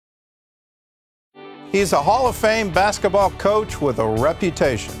He's a Hall of Fame basketball coach with a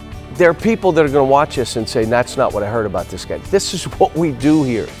reputation. There are people that are going to watch us and say, that's not what I heard about this guy. This is what we do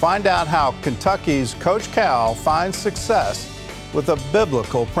here. Find out how Kentucky's Coach Cal finds success with a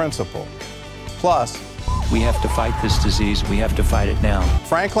biblical principle. Plus, we have to fight this disease. We have to fight it now.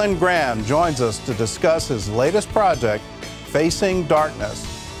 Franklin Graham joins us to discuss his latest project, Facing Darkness.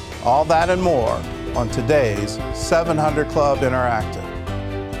 All that and more on today's 700 Club Interactive.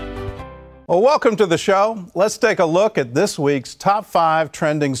 Well, welcome to the show. Let's take a look at this week's top 5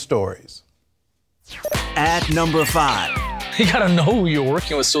 trending stories. At number 5. You gotta know who you're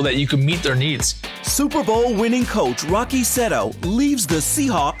working with so that you can meet their needs. Super Bowl winning coach Rocky Seto leaves the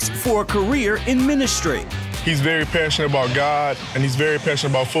Seahawks for a career in ministry. He's very passionate about God, and he's very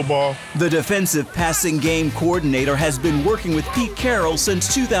passionate about football. The defensive passing game coordinator has been working with Pete Carroll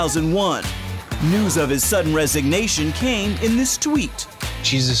since 2001. News of his sudden resignation came in this tweet.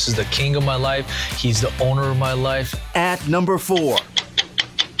 Jesus is the king of my life. He's the owner of my life. At number 4.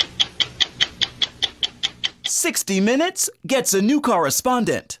 60 Minutes gets a new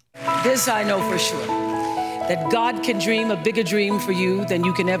correspondent. This I know for sure, that God can dream a bigger dream for you than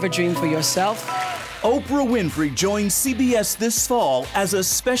you can ever dream for yourself. Oprah Winfrey joins CBS this fall as a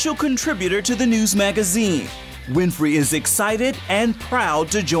special contributor to the news magazine. Winfrey is excited and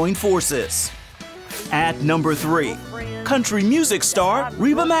proud to join forces. At number 3, country music star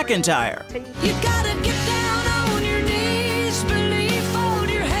Reba McEntire. You gotta get down on your knees, believe, fold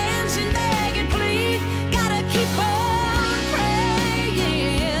your hands and beg and plead. Gotta keep on praying.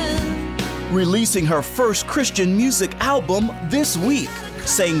 Releasing her first Christian music album this week,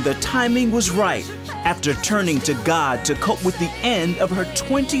 saying the timing was right after turning to God to cope with the end of her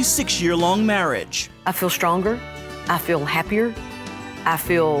 26-year-long marriage. I feel stronger. I feel happier. I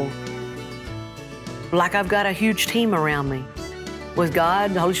feel like I've got a huge team around me with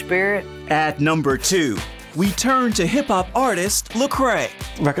God, the Holy Spirit. At number 2, we turn to hip-hop artist Lecrae.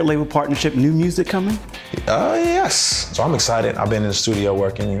 Record label partnership, new music coming? Yes. So I'm excited. I've been in the studio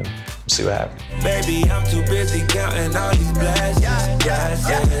working and we'll see what happens. Baby, I'm too busy counting all these blessings.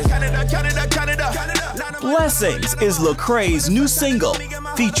 Blessings is Lecrae's new single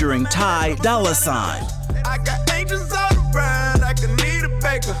featuring Ty Dolla $ign. I got angels all around, I can need a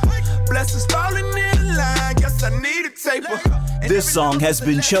baker. Blessings falling in line, guess I need a taper. This song has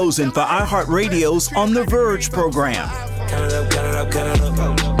been chosen for iHeartRadio's On the Verge program.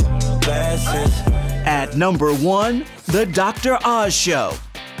 At number 1, The Dr. Oz Show.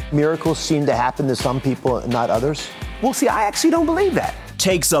 Miracles seem to happen to some people and not others. Well, see, I actually don't believe that.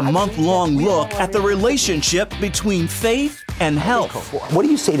 Takes a month-long look at the relationship between faith and health. What do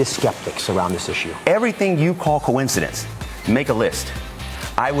you say to skeptics around this issue? Everything you call coincidence, make a list.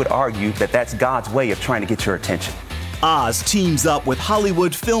 I would argue that that's God's way of trying to get your attention. Oz teams up with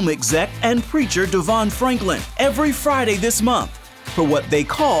Hollywood film exec and preacher Devon Franklin every Friday this month for what they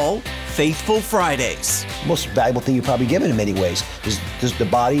call Faithful Fridays. The most valuable thing you've probably given in many ways is the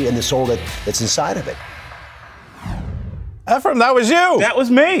body and the soul that's inside of it. Ephraim, that was you. That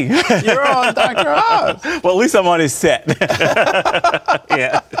was me. You're on Dr. Oz. Well, at least I'm on his set.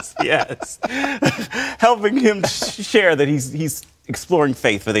 Yes. Helping him share that he's exploring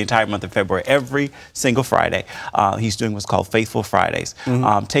faith for the entire month of February. Every single Friday, he's doing what's called Faithful Fridays,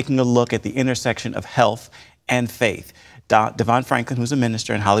 taking a look at the intersection of health and faith. Devon Franklin, who's a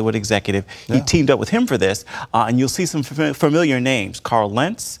minister and Hollywood executive, he teamed up with him for this, and you'll see some familiar names. Carl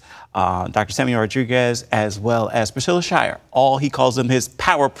Lentz, Dr. Samuel Rodriguez, as well as Priscilla Shirer. All he calls them his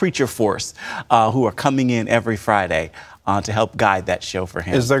power preacher force, who are coming in every Friday to help guide that show for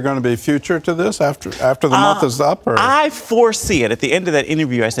him. Is there going to be future to this after the month is up? Or? I foresee it. At the end of that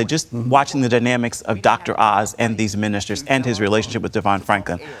interview, I said, just watching the dynamics of Dr. Oz and these ministers and his relationship with Devon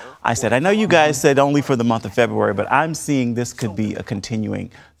Franklin, I said, I know you guys said only for the month of February, but I'm seeing this could be a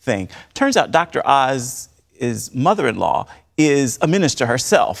continuing thing. Turns out Dr. Oz's mother-in-law is a minister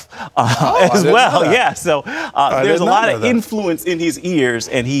herself as well. Yeah, so there's a lot of influence in his ears.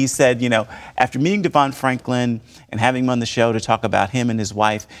 And he said, you know, after meeting Devon Franklin and having him on the show to talk about him and his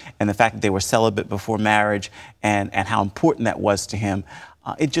wife and the fact that they were celibate before marriage and how important that was to him,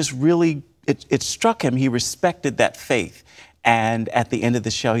 it just really, it struck him. He respected that faith. And at the end of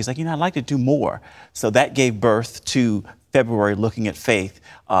the show, he's like, you know, I'd like to do more. So that gave birth to February Looking at Faith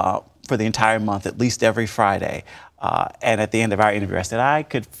for the entire month, at least every Friday. And at the end of our interview, I said, I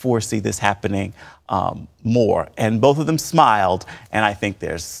could foresee this happening more. And both of them smiled, and I think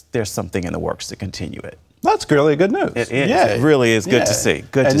there's something in the works to continue it. That's really good news. It is. Yay. It really is good Yay. to see.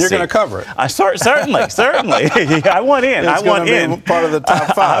 Good and to see. you're going to cover it. Certainly, certainly. I want in. It's I want in. Be part of the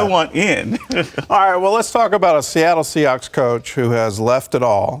top 5. I want in. All right. Well, let's talk about a Seattle Seahawks coach who has left it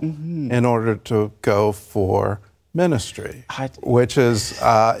all in order to go for ministry, which is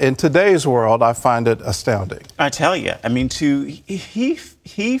in today's world, I find it astounding. I tell you. I mean,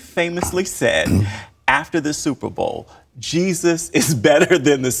 he famously said after the Super Bowl, Jesus is better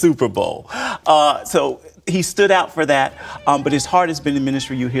than the Super Bowl. So he stood out for that, but his heart has been in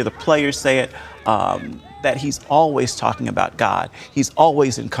ministry. You hear the players say it, that he's always talking about God. He's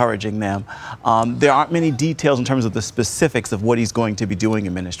always encouraging them. There aren't many details in terms of the specifics of what he's going to be doing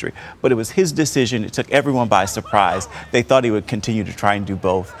in ministry, but it was his decision. It took everyone by surprise. They thought he would continue to try and do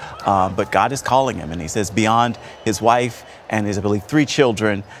both, but God is calling him, and he says beyond his wife and his, I believe, 3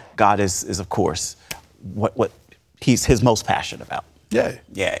 children, God is of course, what he's his most passionate about. Yay.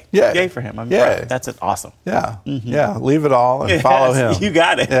 Yay. Yay. Yay for him. Yay. That's it. Awesome. Yeah. Yeah. Leave it all and follow him. You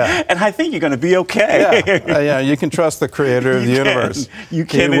got it. Yeah. And I think you're going to be okay. Yeah. You can trust the creator of the universe. You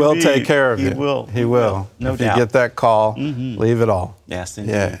can. He will indeed. take care of you. He will. He will. No if doubt. you get that call, leave it all. Yes,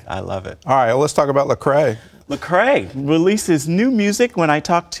 indeed. Yeah. I love it. All right. Well, let's talk about Lecrae. Lecrae releases new music. When I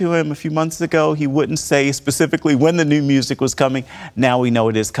talked to him a few months ago, he wouldn't say specifically when the new music was coming. Now we know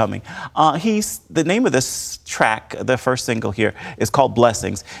it is coming. The name of this track, the first single here, is called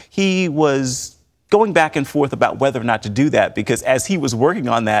Blessings. He was going back and forth about whether or not to do that because as he was working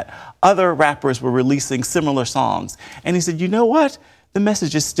on that, other rappers were releasing similar songs. And he said, you know what? The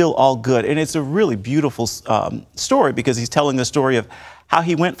message is still all good. And it's a really beautiful story because he's telling the story of how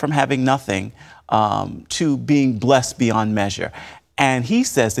he went from having nothing to being blessed beyond measure. And he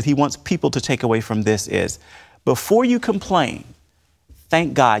says that he wants people to take away from this is, before you complain,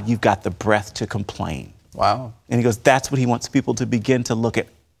 thank God you've got the breath to complain. Wow. And he goes, that's what he wants people to begin to look at,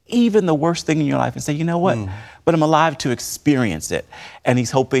 even the worst thing in your life, and say, you know what? But I'm alive to experience it. And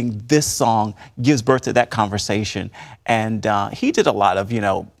he's hoping this song gives birth to that conversation. And he did a lot of,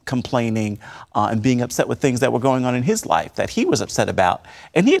 complaining and being upset with things that were going on in his life that he was upset about.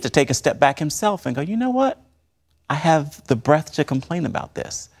 And he had to take a step back himself and go, you know what? I have the breath to complain about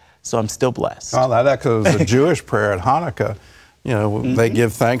this. So I'm still blessed. Oh, that echoes the Jewish prayer at Hanukkah. They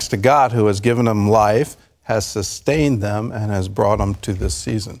give thanks to God who has given them life, has sustained them, and has brought them to this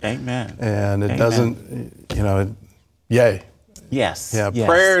season. Amen. And it doesn't, yay. Yes. Yeah, yes.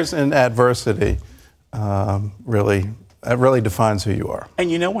 Prayers in adversity really defines who you are.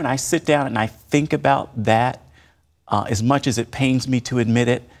 And when I sit down and I think about that, as much as it pains me to admit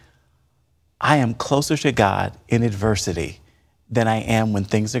it, I am closer to God in adversity than I am when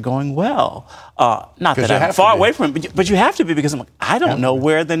things are going well. Not that I'm far away from it, but you have to be because I don't know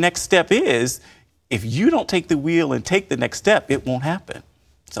where the next step is. If you don't take the wheel and take the next step, it won't happen.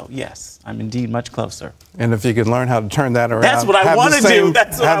 So yes, I'm indeed much closer. And if you could learn how to turn that around, that's what I want to do.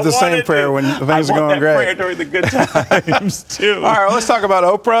 That's what have the same prayer when things are going great. Prayer during the good times too. All right, well, let's talk about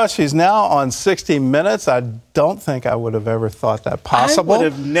Oprah. She's now on 60 Minutes. I don't think I would have ever thought that possible. I would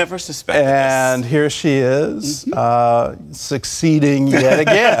have never suspected And this. Here she is, succeeding yet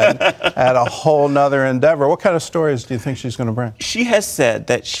again at a whole nother endeavor. What kind of stories do you think she's going to bring? She has said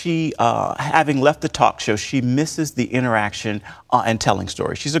that she, having left the talk show, she misses the interaction and telling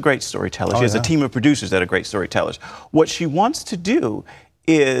stories. She's a great storyteller. She has a team of producers that are great storytellers. What she wants to do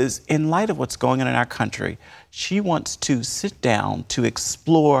is, in light of what's going on in our country, she wants to sit down to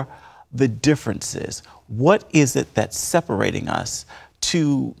explore the differences. What is it that's separating us?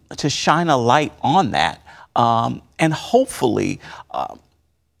 To shine a light on that and hopefully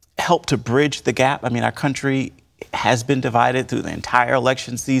help to bridge the gap. I mean, our country has been divided through the entire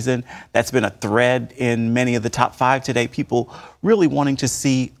election season. That's been a thread in many of the top 5 today. People really wanting to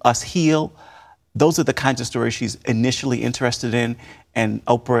see us heal. Those are the kinds of stories she's initially interested in. And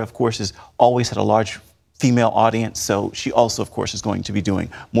Oprah, of course, has always had a large female audience. So she also, of course, is going to be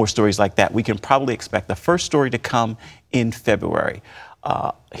doing more stories like that. We can probably expect the first story to come in February.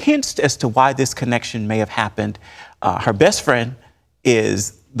 Hints as to why this connection may have happened. Her best friend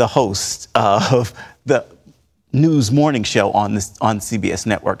is the host of the news morning show on CBS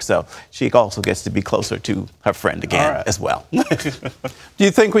Network, so she also gets to be closer to her friend again as well. Do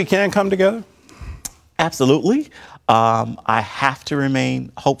you think we can come together? Absolutely. I have to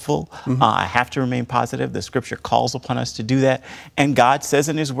remain hopeful. I have to remain positive. The scripture calls upon us to do that. And God says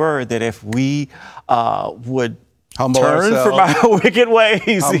in his word that if we would turn from our wicked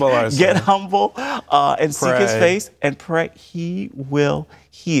ways, get humble, and seek his face and pray, he will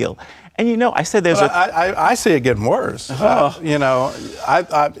heal. And I said there's I see it getting worse.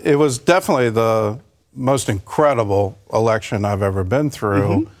 It was definitely the most incredible election I've ever been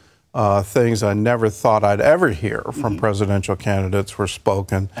through. things I never thought I'd ever hear from presidential candidates were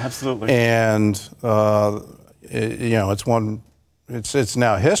spoken. Absolutely. And you know, it's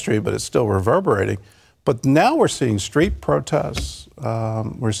now history, but it's still reverberating. But now we're seeing street protests.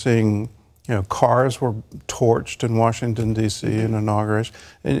 We're seeing, you know, cars were torched in Washington, D.C. in inauguration.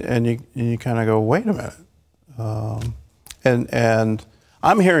 And you kind of go, wait a minute. And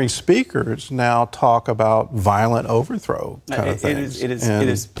I'm hearing speakers now talk about violent overthrow kind of things. It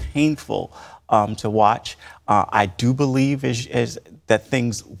is painful to watch. I do believe that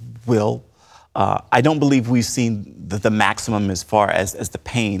things will. I don't believe we've seen the maximum as far as the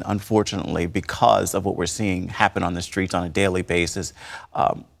pain, unfortunately, because of what we're seeing happen on the streets on a daily basis,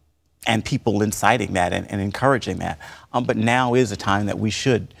 and people inciting that and encouraging that. But now is a time that we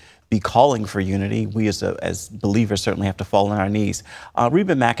should be calling for unity. We as believers certainly have to fall on our knees.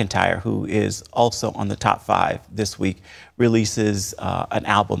 Reba McEntire, who is also on the top 5 this week, releases an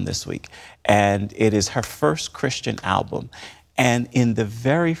album this week. And it is her first Christian album. And in the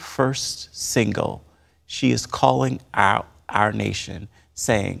very first single, she is calling out our nation,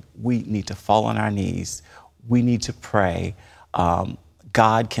 saying, we need to fall on our knees. We need to pray.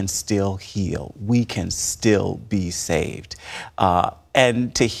 God can still heal. We can still be saved.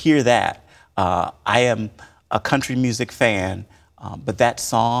 And to hear that, I am a country music fan, but that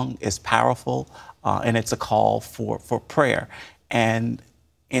song is powerful, and it's a call for prayer. And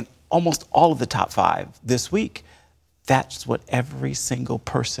in almost all of the top 5 this week, that's what every single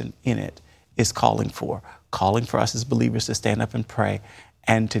person in it is calling for us as believers to stand up and pray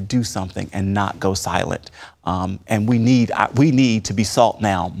and to do something and not go silent. And we need to be salt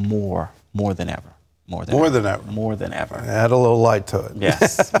now more than ever. More than ever. Add a little light to it.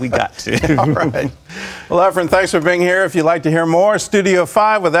 Yes, we got to. All right. Well, Ephraim, thanks for being here. If you'd like to hear more, Studio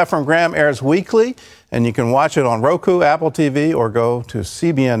 5 with Ephraim Graham airs weekly, and you can watch it on Roku, Apple TV, or go to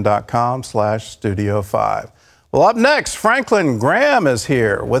cbn.com/Studio5. Well, up next, Franklin Graham is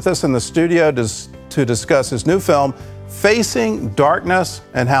here with us in the studio to discuss his new film, Facing Darkness,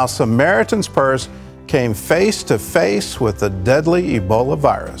 and how Samaritan's Purse came face to face with the deadly Ebola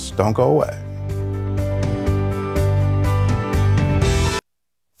virus. Don't go away.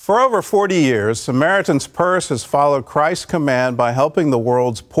 For over 40 years, Samaritan's Purse has followed Christ's command by helping the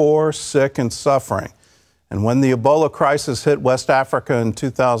world's poor, sick, and suffering. And when the Ebola crisis hit West Africa in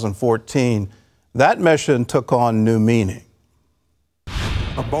 2014, that mission took on new meaning.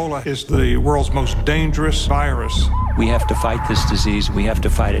 Ebola is the world's most dangerous virus. We have to fight this disease. We have to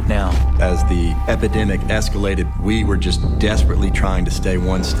fight it now. As the epidemic escalated, we were just desperately trying to stay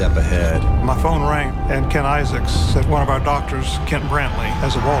one step ahead. My phone rang, and Ken Isaacs said one of our doctors, Kent Brantley,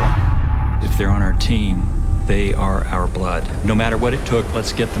 has Ebola. If they're on our team, they are our blood. No matter what it took,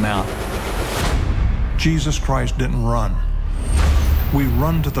 let's get them out. Jesus Christ didn't run. We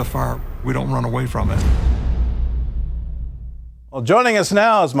run to the fire. We don't run away from it. Well, joining us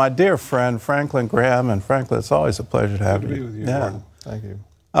now is my dear friend, Franklin Graham. And Franklin, it's always a pleasure to have you. Good to be with you, yeah. Gordon. Thank you.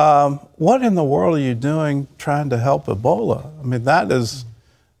 What in the world are you doing trying to help Ebola? I mean, that is,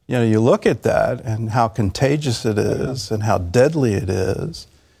 you know, you look at that and how contagious it is and how deadly it is.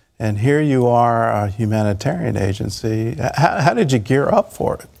 And here you are, a humanitarian agency. How did you gear up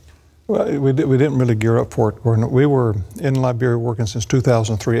for it? Well, we didn't really gear up for it, Gordon. We were in Liberia working since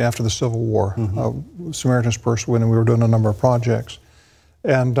 2003 after the Civil War. Samaritan's Purse went and we were doing a number of projects.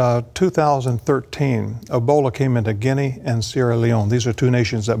 And 2013, Ebola came into Guinea and Sierra Leone. These are 2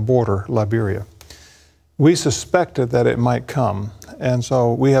 nations that border Liberia. We suspected that it might come. And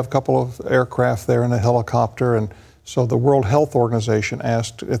so we have a couple of aircraft there and a helicopter. And so the World Health Organization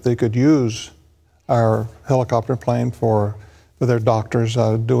asked if they could use our helicopter plane for their doctors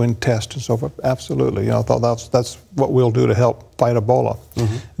doing tests and so forth. Absolutely. You know, I thought that's what we'll do to help fight Ebola.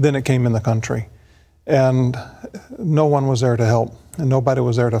 Then it came in the country. And no one was there to help, and nobody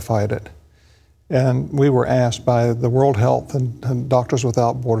was there to fight it. And we were asked by the World Health and Doctors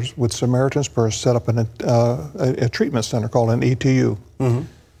Without Borders, with Samaritan's Purse, set up a treatment center called an ETU.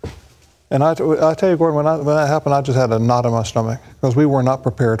 And I tell you, Gordon, when that happened, I just had a knot in my stomach, because we were not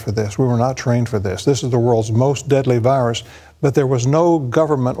prepared for this. We were not trained for this. This is the world's most deadly virus, but there was no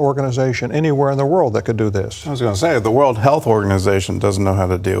government organization anywhere in the world that could do this. I was going to say, the World Health Organization doesn't know how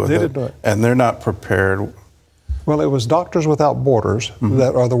to deal with it. They didn't do it. And they're not prepared. Well, it was Doctors Without Borders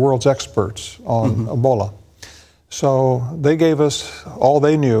that are the world's experts on Ebola. So they gave us all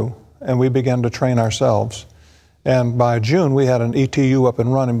they knew, and we began to train ourselves. And by June, we had an ETU up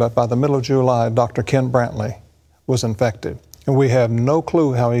and running, but by the middle of July, Dr. Ken Brantley was infected. And we have no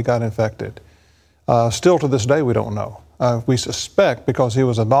clue how he got infected. Still to this day, we don't know. We suspect because he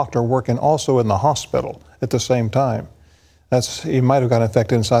was a doctor working also in the hospital at the same time. He might have got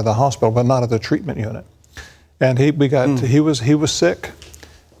infected inside the hospital, but not at the treatment unit. And he was sick.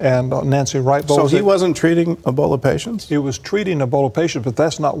 And Nancy Wright. So he wasn't treating Ebola patients? He was treating Ebola patients, but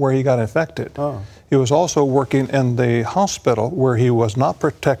that's not where he got infected. Oh. He was also working in the hospital where he was not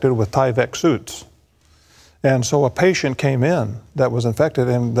protected with Tyvek suits. And so a patient came in that was infected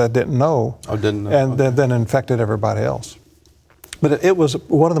and that didn't know. Oh, didn't know. And then infected everybody else. But it was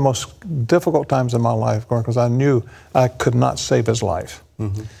one of the most difficult times in my life, because I knew I could not save his life.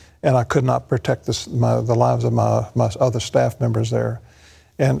 Mm-hmm. And I could not protect the lives of my other staff members there.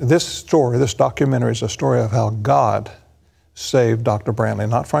 And this story, this documentary, is a story of how God saved Dr. Brantley,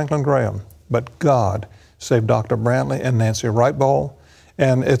 not Franklin Graham, but God saved Dr. Brantley and Nancy Wright-Bowl.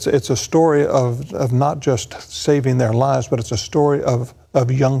 And it's a story of not just saving their lives, but it's a story of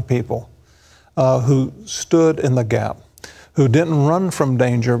young people who stood in the gap, who didn't run from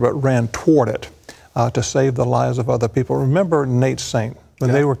danger, but ran toward it to save the lives of other people. Remember Nate Saint,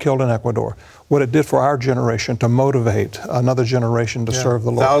 when they were killed in Ecuador, what it did for our generation to motivate another generation to serve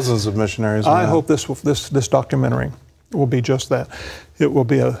the Lord. Thousands of missionaries. I hope this documentary will be just that. It will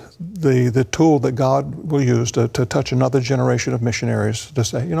be the tool that God will use to touch another generation of missionaries to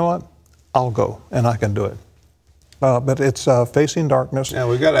say, you know what, I'll go and I can do it. But it's facing darkness. Yeah,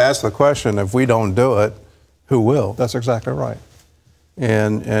 we've got to ask the question, if we don't do it, who will? That's exactly right.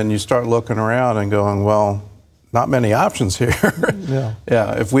 And you start looking around and going, well, not many options here. Yeah.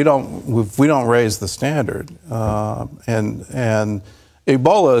 Yeah. If we don't raise the standard, and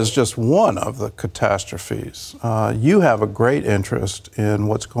Ebola is just one of the catastrophes. You have a great interest in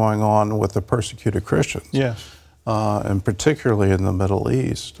what's going on with the persecuted Christians. Yes. And particularly in the Middle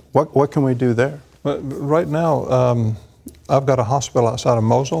East. What can we do there? Right now, I've got a hospital outside of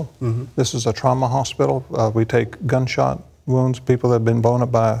Mosul. Mm-hmm. This is a trauma hospital. We take gunshot wounds, people that have been blown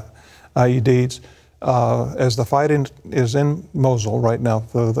up by IEDs. As the fighting is in Mosul right now,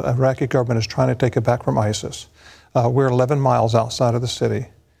 the Iraqi government is trying to take it back from ISIS. We're 11 miles outside of the city,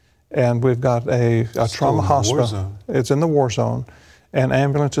 and we've got a trauma hospital. It's in the war zone, and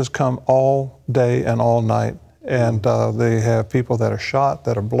ambulances come all day and all night, and they have people that are shot,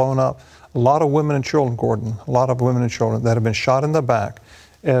 that are blown up. A lot of women and children, Gordon, a lot of women and children that have been shot in the back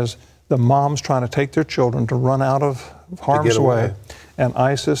as the mom's trying to take their children to run out of harm's way, and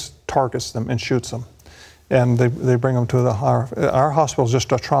ISIS targets them and shoots them. And they bring them to our hospital is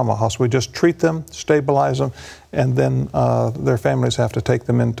just a trauma hospital. We just treat them, stabilize them, and then their families have to take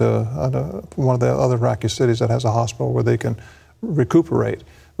them into one of the other Iraqi cities that has a hospital where they can recuperate.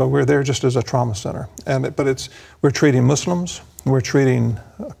 But we're there just as a trauma center. We're treating Muslims, we're treating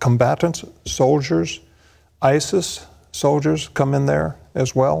combatants, soldiers, ISIS soldiers come in there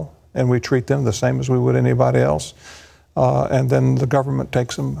as well, and we treat them the same as we would anybody else. And then the government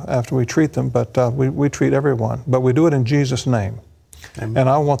takes them after we treat them, but we treat everyone. But we do it in Jesus' name. Amen. And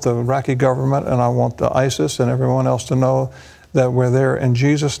I want the Iraqi government and I want the ISIS and everyone else to know that we're there in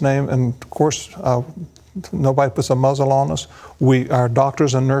Jesus' name. And of course, nobody puts a muzzle on us. Our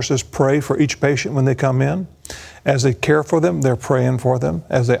doctors and nurses pray for each patient when they come in. As they care for them, they're praying for them.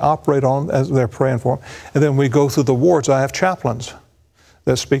 As they operate on them, they're praying for them. And then we go through the wards. I have chaplains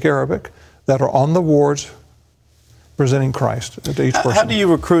that speak Arabic that are on the wards presenting Christ to each person. How do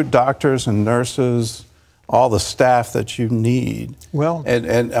you recruit doctors and nurses, all the staff that you need? Well,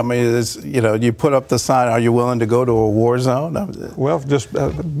 and I mean, you put up the sign, are you willing to go to a war zone? Well, just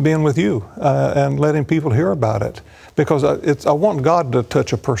being with you and letting people hear about it. Because I want God to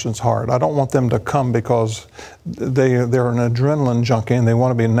touch a person's heart. I don't want them to come because they're an adrenaline junkie and they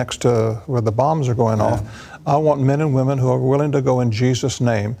want to be next to where the bombs are going off. I want men and women who are willing to go in Jesus'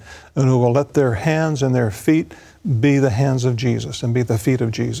 name and who will let their hands and their feet be the hands of Jesus and be the feet of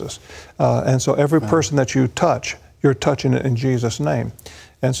Jesus. And so every person that you touch, you're touching it in Jesus' name.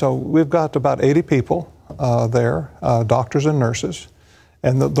 And so we've got about 80 people there, doctors and nurses.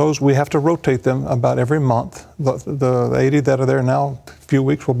 And those, we have to rotate them about every month. The 80 that are there now, a few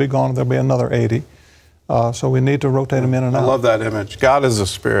weeks will be gone, there'll be another 80. So we need to rotate them in and out. I love that image. God is a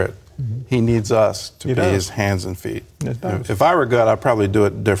spirit. Mm-hmm. He needs us to be his hands and feet. If I were God, I'd probably do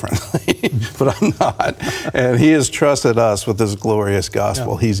it differently, but I'm not. And he has trusted us with this glorious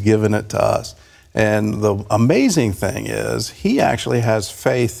gospel. Yeah. He's given it to us. And the amazing thing is, he actually has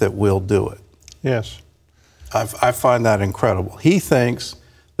faith that we'll do it. Yes. I find that incredible. He thinks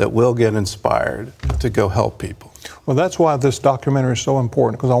that we'll get inspired to go help people. Well, that's why this documentary is so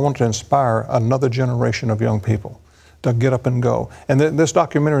important, because I want to inspire another generation of young people to get up and go. And this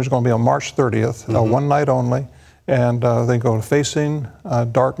documentary is going to be on March 30th, one night only. And they go to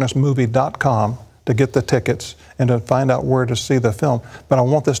facingdarknessmovie.com to get the tickets and to find out where to see the film. But I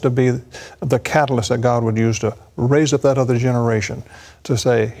want this to be the catalyst that God would use to raise up that other generation to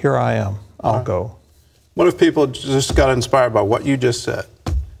say, here I am, I'll go. What if people just got inspired by what you just said?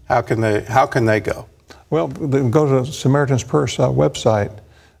 How can they go? Well, they go to the Samaritan's Purse website,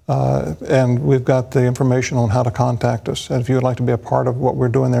 and we've got the information on how to contact us. And if you would like to be a part of what we're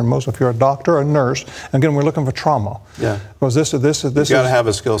doing there, most if you're a doctor or a nurse, again, we're looking for trauma. Yeah. Because this You've got to have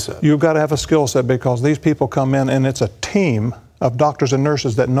a skill set. You've got to have a skill set because these people come in and it's a team of doctors and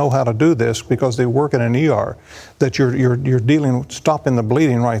nurses that know how to do this because they work in an ER, that you're dealing, stopping the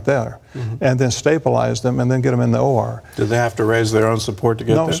bleeding right there, and then stabilize them and then get them in the OR. Do they have to raise their own support to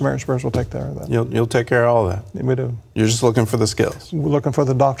get there? No, Samaritan's Purse will take care of that. You'll take care of all of that? We do. You're just looking for the skills? We're looking for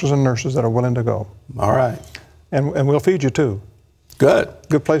the doctors and nurses that are willing to go. All right. And we'll feed you too. Good.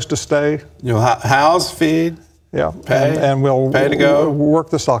 Good place to stay. You'll house, feed, yeah, pay, and we'll pay to go. We'll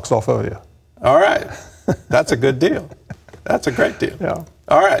work the socks off of you. All right. That's a good deal. That's a great deal. Yeah.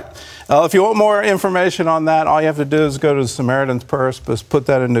 All right. If you want more information on that, all you have to do is go to the Samaritan's Purse. Just put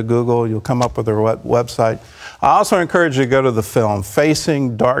that into Google. You'll come up with their website. I also encourage you to go to the film,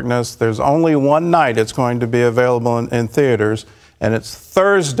 Facing Darkness. There's only one night it's going to be available in theaters, and it's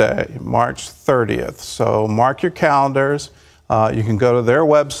Thursday, March 30th. So mark your calendars. You can go to their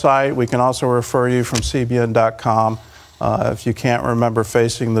website. We can also refer you from cbn.com. If you can't remember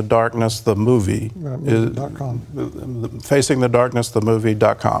Facing the Darkness, the movie, Facing the Darkness, the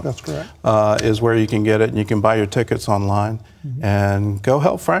movie.com. That's correct. Is where you can get it, and you can buy your tickets online. And go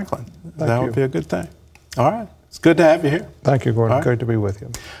help Franklin. That would be a good thing. All right. It's good to have you here. Thank you, Gordon. Right. Great to be with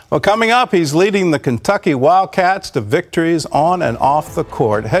you. Well, coming up, he's leading the Kentucky Wildcats to victories on and off the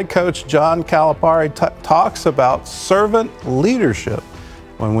court. Head coach John Calipari talks about servant leadership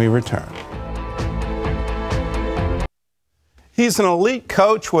when we return. He's an elite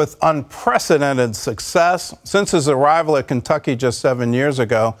coach with unprecedented success. Since his arrival at Kentucky just 7 years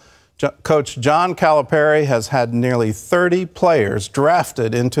ago, Coach John Calipari has had nearly 30 players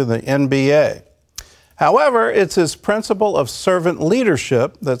drafted into the NBA. However, it's his principle of servant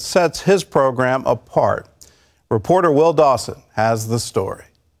leadership that sets his program apart. Reporter Will Dawson has the story.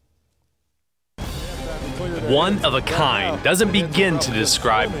 One of a kind doesn't begin to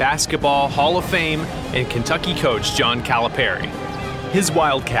describe basketball Hall of Fame and Kentucky coach John Calipari. His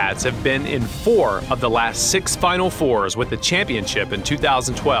Wildcats have been in 4 of the last 6 Final Fours with the championship in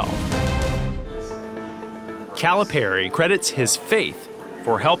 2012. Calipari credits his faith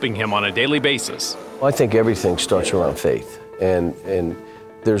for helping him on a daily basis. I think everything starts around faith, and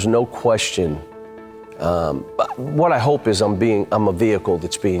there's no question. What I hope is I'm a vehicle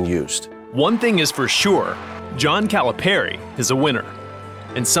that's being used. One thing is for sure, John Calipari is a winner.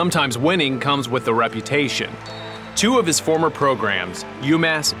 And sometimes winning comes with a reputation. 2 of his former programs,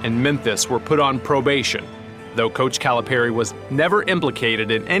 UMass and Memphis, were put on probation, though Coach Calipari was never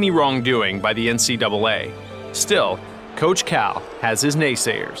implicated in any wrongdoing by the NCAA. Still, Coach Cal has his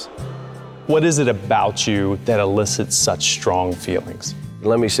naysayers. What is it about you that elicits such strong feelings?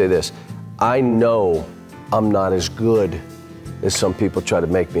 Let me say this. I know I'm not as good as some people try to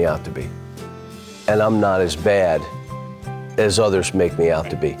make me out to be. And I'm not as bad as others make me out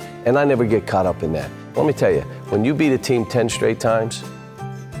to be. And I never get caught up in that. Let me tell you, when you beat a team 10 straight times,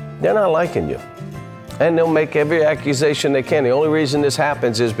 they're not liking you. And they'll make every accusation they can. The only reason this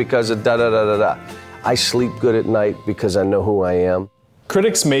happens is because of da-da-da-da-da. I sleep good at night because I know who I am.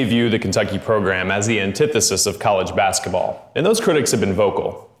 Critics may view the Kentucky program as the antithesis of college basketball, and those critics have been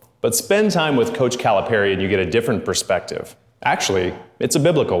vocal. But spend time with Coach Calipari and you get a different perspective. Actually, it's a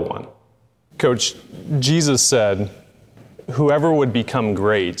biblical one. Coach, Jesus said, whoever would become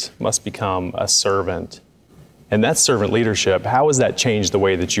great must become a servant. And that's servant leadership. How has that changed the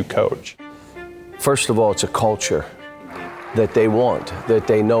way that you coach? First of all, it's a culture that they want, that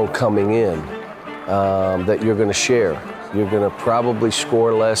they know coming in, that you're going to share. You're going to probably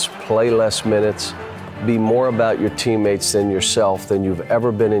score less, play less minutes, be more about your teammates than yourself than you've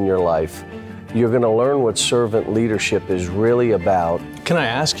ever been in your life. You're going to learn what servant leadership is really about. Can I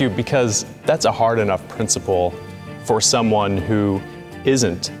ask you, because that's a hard enough principle for someone who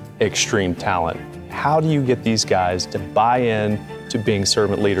isn't extreme talent, how do you get these guys to buy in to being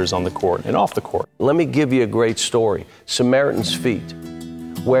servant leaders on the court and off the court? Let me give you a great story, Samaritan's Feet,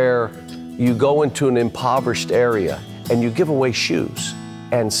 where you go into an impoverished area and you give away shoes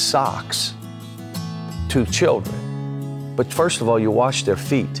and socks to children. But first of all, you wash their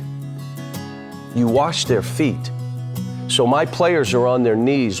feet. You wash their feet. So my players are on their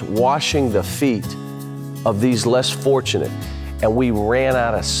knees washing the feet of these less fortunate. And we ran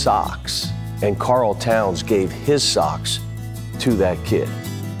out of socks. And Carl Towns gave his socks to that kid.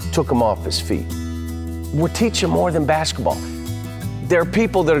 Took them off his feet. we're teaching more than basketball. There are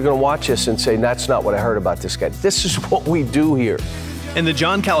people that are going to watch us and say, that's not what I heard about this guy. This is what we do here. And the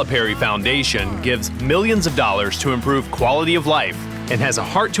John Calipari Foundation gives millions of dollars to improve quality of life and has a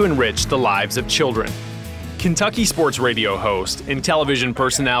heart to enrich the lives of children. Kentucky sports radio host and television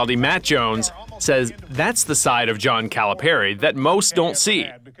personality Matt Jones says that's the side of John Calipari that most don't see.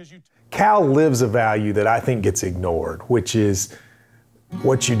 Cal lives a value that I think gets ignored, which is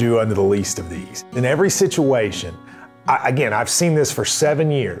what you do under the least of these. In every situation, again, I've seen this for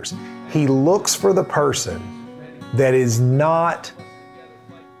 7 years, he looks for the person that is not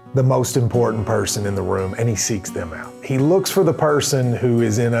the most important person in the room and he seeks them out. He looks for the person who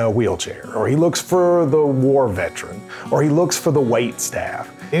is in a wheelchair, or he looks for the war veteran, or he looks for the wait staff.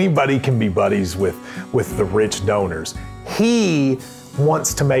 Anybody can be buddies with the rich donors. He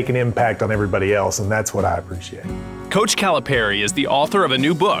wants to make an impact on everybody else, and that's what I appreciate. Coach Calipari is the author of a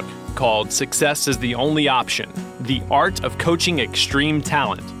new book called Success is the Only Option: The Art of Coaching Extreme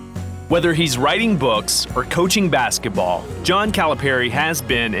Talent. Whether he's writing books or coaching basketball, John Calipari has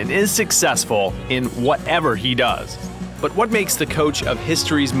been and is successful in whatever he does. But what makes the coach of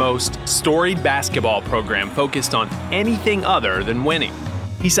history's most storied basketball program focused on anything other than winning?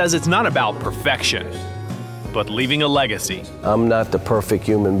 He says it's not about perfection, but leaving a legacy. I'm not the perfect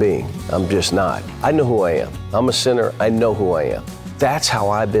human being. I'm just not. I know who I am. I'm a sinner. I know who I am. That's how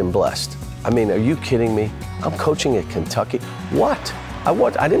I've been blessed. I mean, are you kidding me? I'm coaching at Kentucky. What?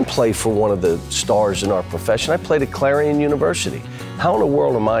 I didn't play for one of the stars in our profession. I played at Clarion University. How in the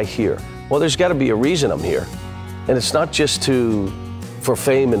world am I here? Well, there's got to be a reason I'm here. And it's not just for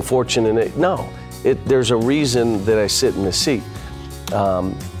fame and fortune. There's a reason that I sit in the seat.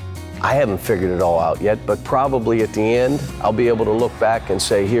 I haven't figured it all out yet, but probably at the end, I'll be able to look back and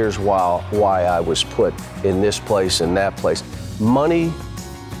say, here's why I was put in this place and that place. Money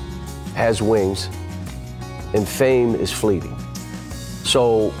has wings, and fame is fleeting.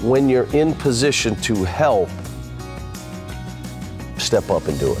 So when you're in position to help, step up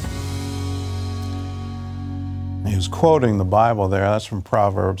and do it. He was quoting the Bible there. That's from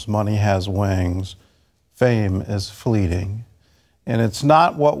Proverbs. Money has wings, fame is fleeting. And it's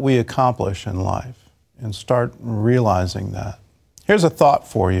not what we accomplish in life. And start realizing that. Here's a thought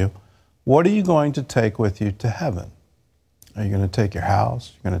for you. What are you going to take with you to heaven? Are you going to take your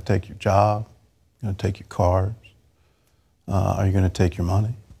house? You're going to take your job? You're going to take your cars? Are you going to take your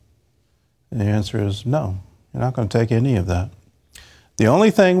money? And the answer is no. You're not going to take any of that. The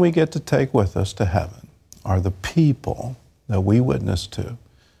only thing we get to take with us to heaven are the people that we witness to,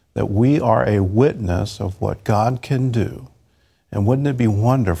 that we are a witness of what God can do. And wouldn't it be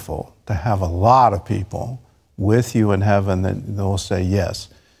wonderful to have a lot of people with you in heaven that will say, yes,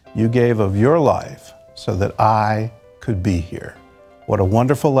 you gave of your life so that I could be here. What a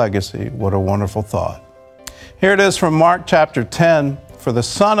wonderful legacy. What a wonderful thought. Here it is from Mark chapter 10. For the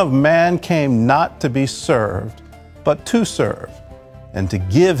Son of Man came not to be served, but to serve, and to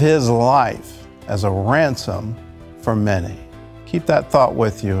give his life as a ransom for many. Keep that thought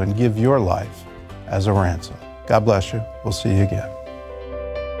with you and give your life as a ransom. God bless you. We'll see you again.